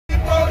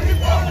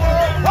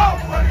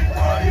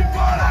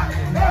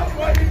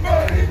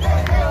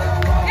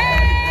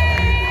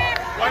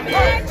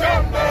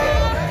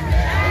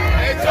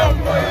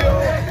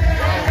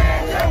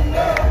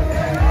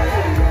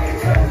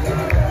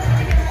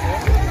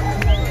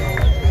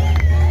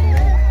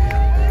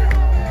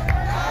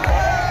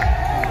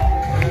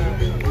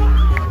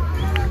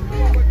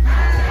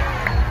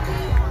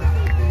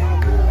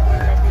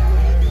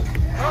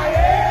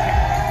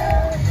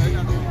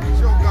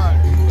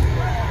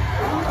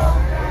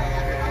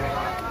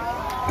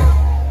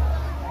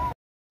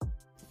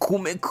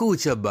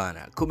Kumekucha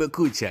bana,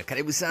 kumekucha.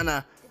 Karibu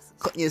sana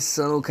kwenye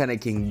Sanuka na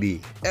King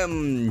D.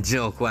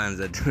 Njoo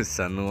kwanza tu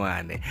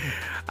sanuane.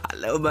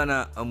 Leo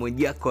bana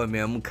Mwijaku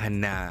ameamka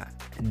na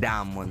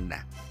Diamond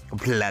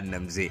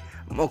Platnumz.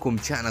 Moko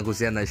mchana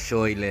kuhusiana na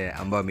show ile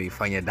ambayo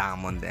ameifanya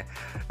Diamond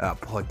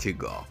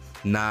Portugal.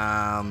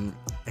 Na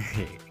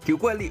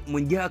kiukweli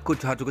Mwijaku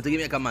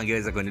hatukutegemea kama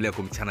angeweza kuendelea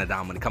kumchana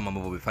Diamond kama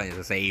ambavyo amefanya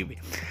sasa hivi.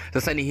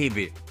 Sasa ni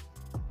hivi.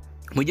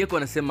 Mwijaku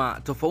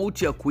anasema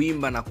tofauti ya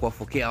kuimba na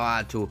kuwafokea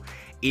watu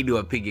ili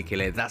wapige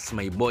kelele. That's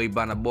my boy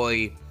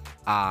Burnaboy.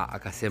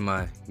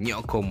 Akasema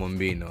nyoko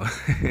mwambino.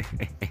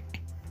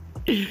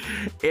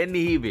 Yaani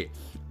hivi.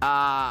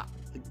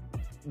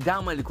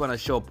 Diamond alikuwa na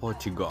show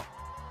Portugal.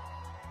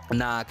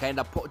 Na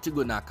akaenda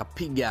Portugal na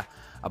akapiga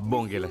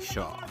bonge la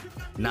show.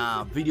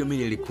 Na video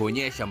mimi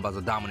nilikuonyesha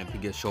ambazo Diamond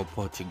amepiga show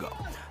Portugal.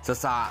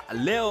 Sasa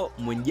leo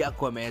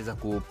Mwijaku ameweza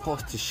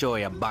kupost show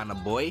ya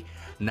Burnaboy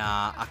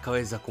na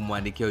akaweza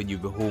kumwandikia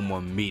ujumbe huu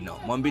mwambino.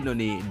 Mwambino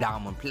ni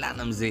Diamond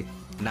Platnumz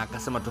na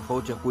akasema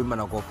tofauti ya kuimba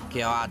na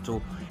kuwafokea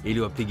watu ili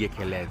wapige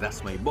kelele.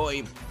 That's my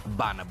boy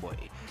Burnaboy.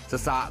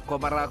 Sasa kwa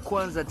mara ya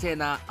kwanza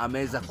tena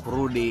ameweza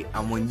kurudi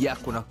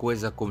Mwijaku na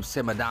kuweza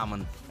kumsema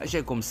Diamond.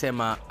 Aisha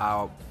kumsema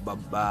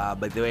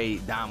by the way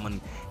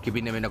Diamond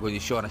kipindi ameenda kwenye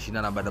show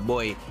anashindana na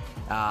Burnaboy.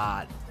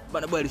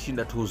 Burnaboy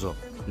alishinda tuzo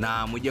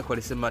na Mwijaku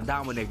alisema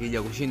Diamond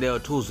akija kushinda hiyo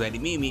tuzo yani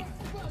mimi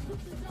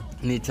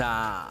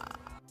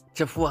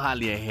nitachafua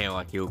hali ya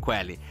hewa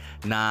kiukweli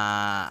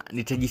na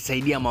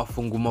nitajisaidia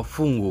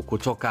mafungu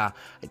kutoka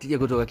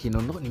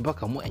Kinondoni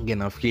mpaka Mwenge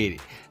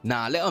nafikiri.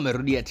 Na leo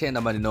amerudia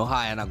tena maneno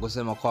haya na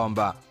kusema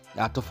kwamba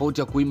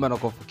tofauti ya kuimba na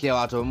kuwafokea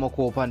watu wameamua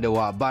kwa upande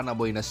wa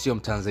Burnaboy na sio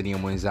Mtanzania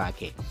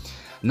mwenzake.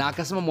 Na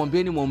akasema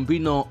mwambieni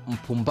mwambino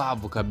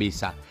mpumbavu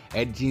kabisa.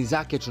 Editing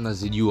zake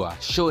tunazijua.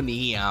 Show ni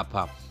hii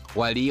hapa.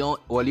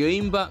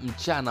 Walioimba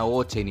mchana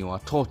wote ni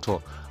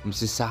watoto.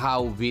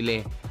 Msisahau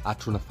vile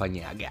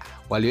tunafanyaga.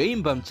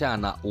 Walioimba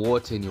mchana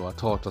wote ni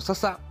watoto.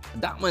 Sasa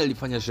Diamond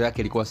alifanya show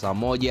yake ilikuwa saa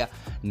 1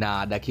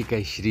 na dakika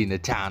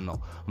 25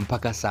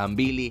 mpaka saa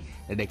 2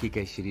 na dakika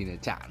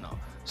 25.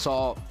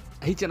 So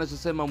hichi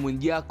anachosema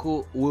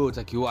Mwijaku wewe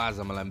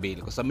utakiwaza mara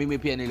mbili kwa sababu mimi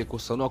pia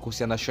nilikusanua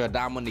kuhusiana na show ya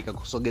Diamond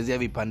nikakusogezea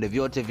vipande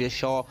vyote vya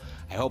show.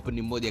 I hope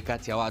ni mmoja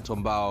kati ya watu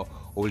ambao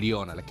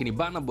uliona. Lakini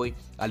Burnaboy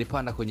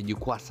alipanda kwenye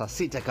jukwaa saa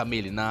 6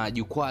 kamili na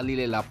jukwaa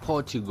lile la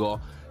Portugal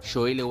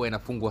show ile huwa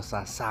inafungwa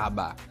saa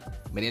 7.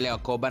 Umeelewa?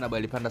 Kwa Burnaboy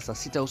alipanda saa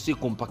 6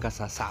 usiku mpaka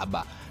saa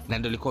 7 na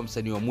ndio alikuwa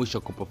msanii wa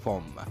mwisho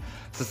kuperform.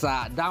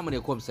 Sasa Diamond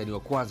alikuwa msanii wa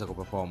kwanza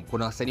kuperform.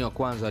 Kuna wasanii wa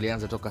kwanza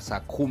walianza toka saa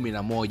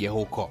 11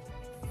 huko.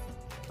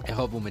 I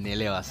hope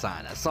umenielewa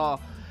sana. So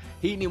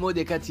hii ni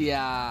moja kati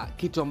ya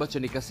kitu ambacho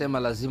nikasema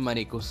lazima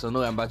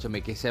nikusanue ambacho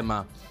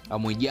amekisema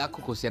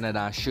Mwijaku kuhusiana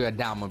na show ya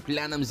Diamond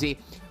Platnumz.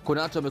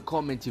 Kuna watu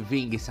wamecomment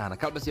vingi sana.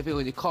 Kabla sijafika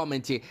kwenye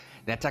comment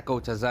nataka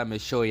utazame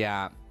show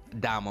ya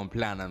Diamond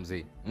Platnumz.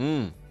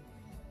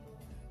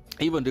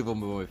 Hivyo ndivyo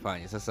ambavyo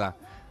wamefanya. Sasa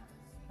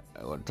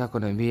nataka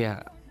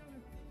kuniambia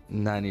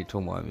nani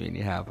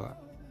tumwamini hapa.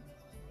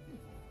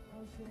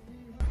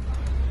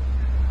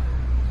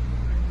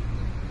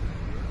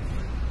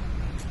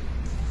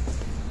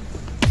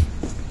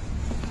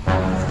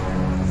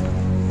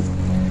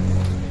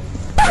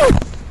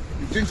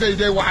 You think say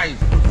they wise?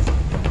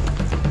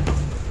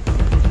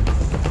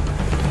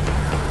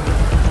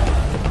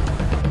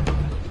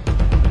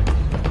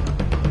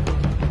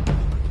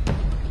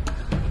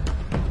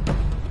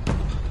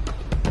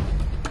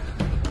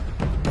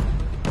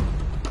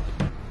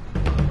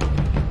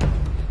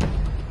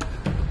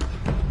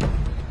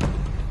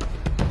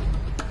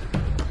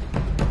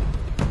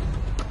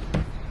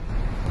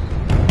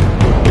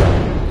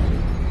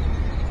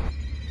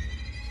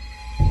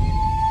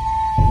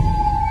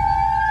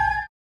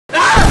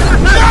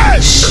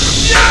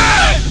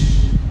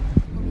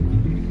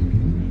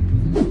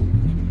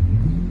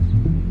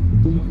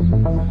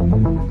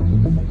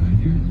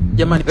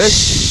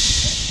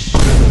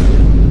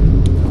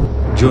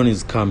 John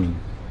is coming.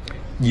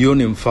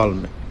 Jioni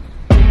mfalme.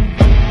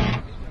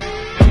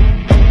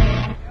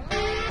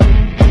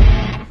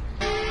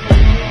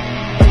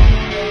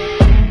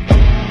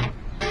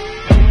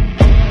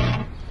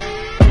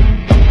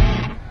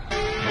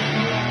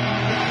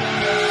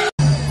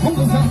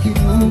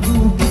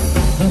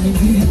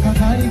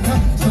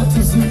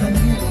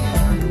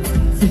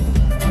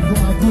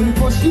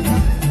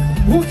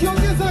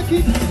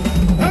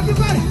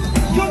 Everybody,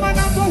 you're my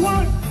number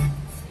one.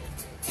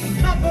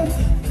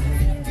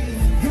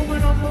 You're my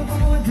number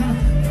one.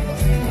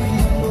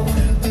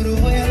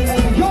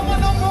 You're my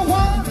number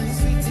one.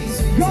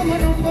 You're my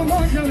number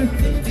one.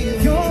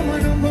 You're my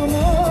number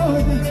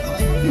one.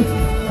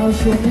 I'll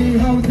show me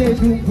how they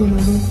do.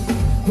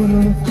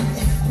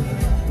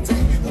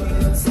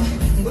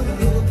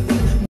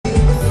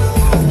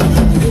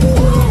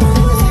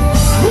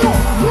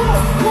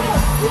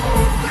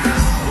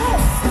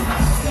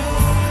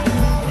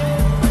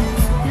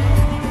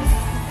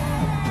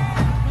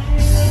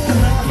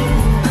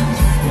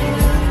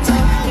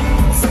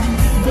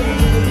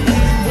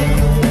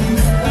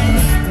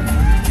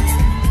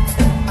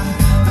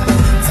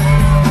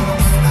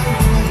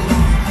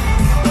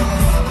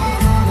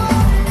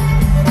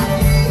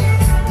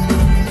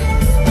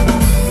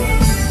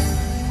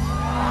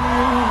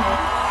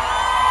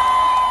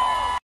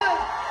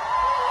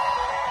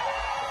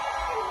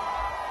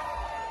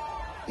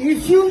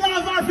 If you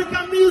love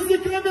African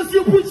music, let me see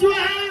you put your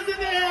hands in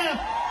the air.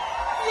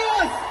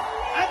 Yes.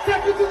 I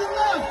take you to the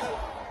left,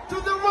 to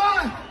the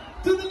right,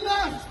 to the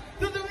left,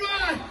 to the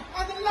right,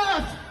 on the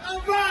left,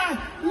 and right,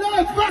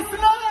 left, fast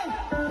enough.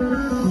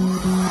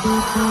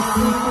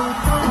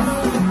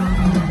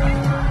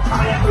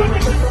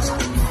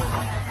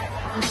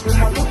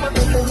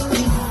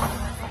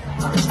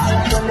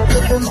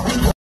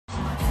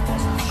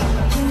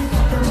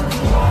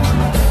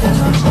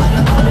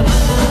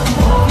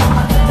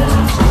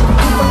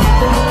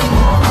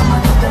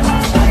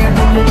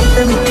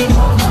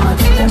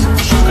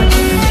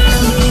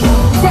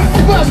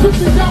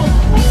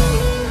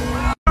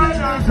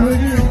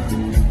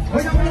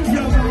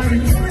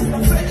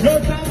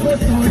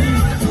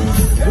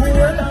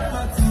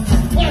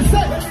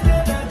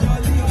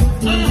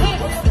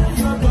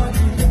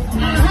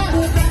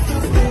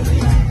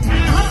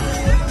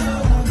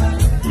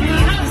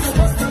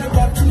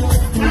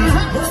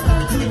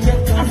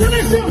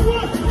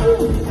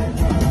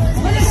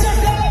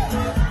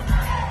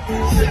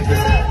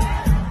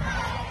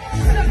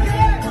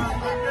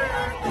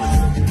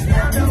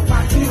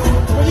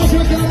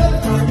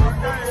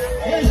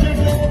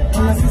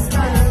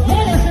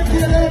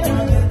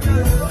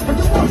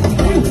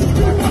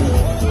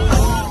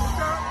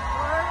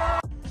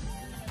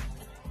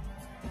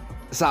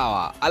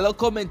 Sawa, alo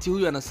comment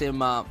huyu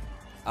anasema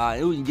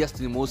huyu ni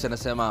Justin Musa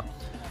anasema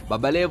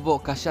Baba Levo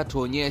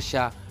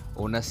kashatuonyesha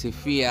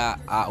unasifia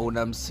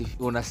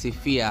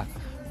unasifia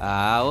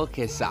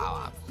okay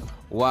sawa.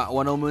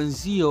 Wanaume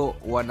wenzio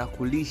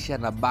wanakulisha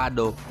na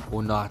bado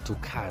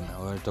unawatukana.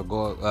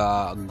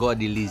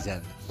 God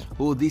listen.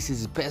 Who this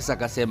is pesa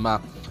akasema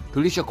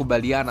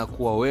tulishakubaliana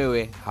kuwa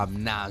wewe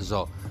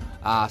hamnazo.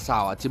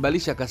 Sawa,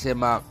 Tibalisha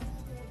akasema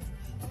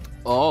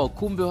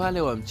kumbe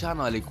wale wa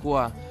mchana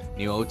walikuwa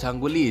ni wa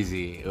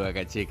utangulizi.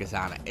 Wakacheka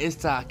sana.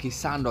 Esther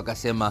Kisando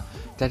akasema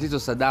tatizo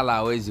Sadala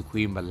hawezi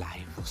kuimba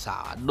live.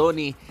 Sawa.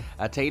 Doni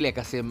Taile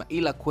akasema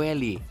ila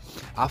kweli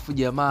afu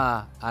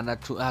jamaa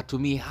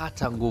hatumii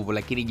hata nguvu,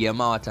 lakini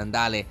jamaa wa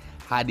Tandale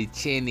hadi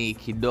cheni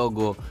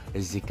kidogo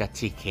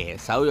zikatike.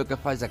 Sawa, huyo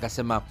Kafaza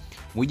akasema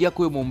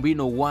Mwijaku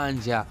Mumbino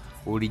uwanja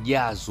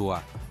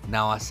ulijazwa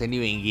na wasanii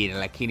wengine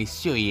lakini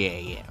sio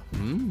yeye.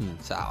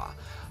 Sawa.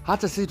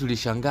 Hata sisi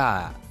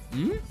tulishangaa.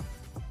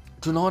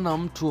 Tunaona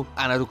mtu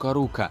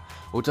anarukaruka,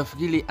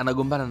 utafikiri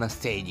anagombana na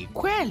stage.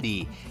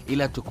 Kweli,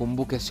 ila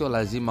tukumbuke sio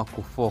lazima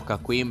kufoka,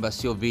 kuimba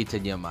sio vita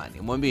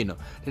jamani. Mwambino,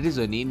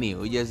 tatizo nini?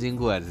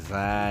 Hujazingua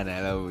sana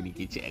lao ni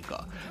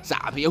kicheko.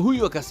 Safi,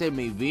 huyu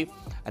akasema hivi,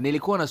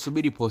 nilikuwa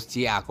nasubiri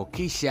posti yako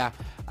kisha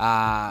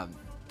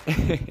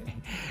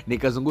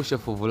nikazungusha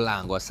fuvu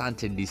langu.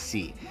 Asante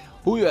DC.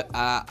 Huyu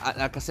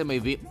akasema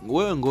hivi,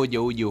 wewe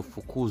ngoja uje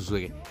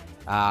ufukuzwe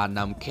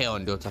na mkeo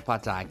ndio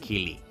utapata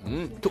akili.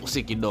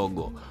 Tusi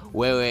kidogo.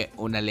 Wewe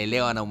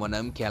unalelewa na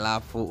mwanamke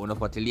alafu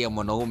unafuatilia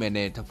mwanaume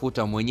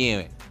anayetafuta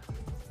mwenyewe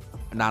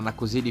na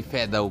anakuzidi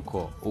fedha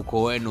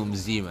huko wenu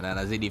mzima, na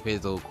anazidi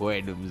fedha huko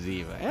wenu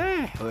mzima.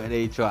 Huyu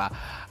anaitwa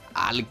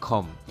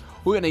Alcom.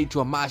 Huyu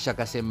anaitwa Masha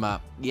akasema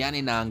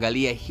yani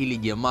naangalia hili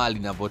jamaa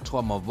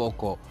linavyotoa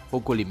mavoko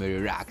huko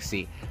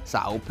limerelaxi.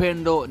 Sawa,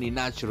 upendo ni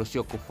natural,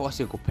 sio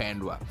kuforce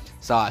kupendwa.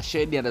 Sawa,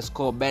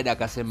 Shady_Beda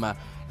akasema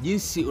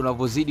jinsi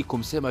unavyozidi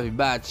kumsema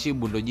vibaya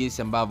Chibu ndo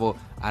jinsi ambavyo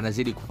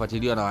anazidi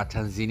kufuatiliwa na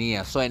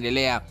Watanzania. So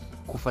endelea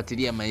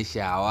kufuatilia maisha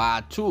ya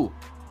watu.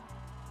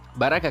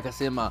 Baraka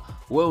akasema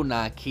wewe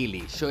una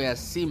akili. Show ya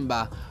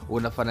Simba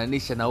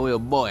unafananisha na huyo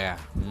boya.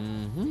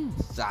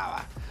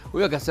 Sawa.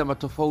 Huyo akasema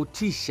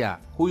tofautisha.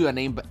 Huyu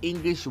anaimba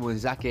English,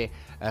 mwenzake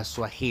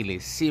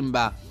Swahili.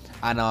 Simba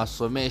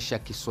anawasomesha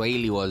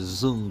Kiswahili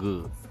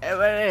wazungu.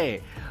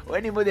 Wewe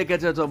ni mmoja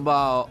kati ya watu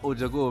ambao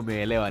utakuwa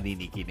umeelewa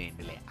nini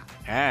kinaendelea.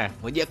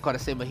 Mwijaku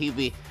anasema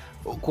hivi,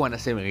 huku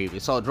anasema hivi.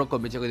 So drop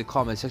comment in the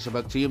comment section.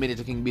 Back to you, mimi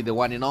talking be the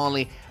one and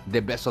only,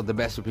 the best of the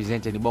best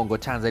representing Bongo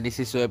Tanzania.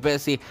 Sisi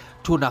wepesi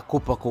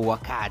tunakupa kwa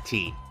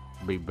wakati.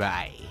 Bye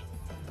bye.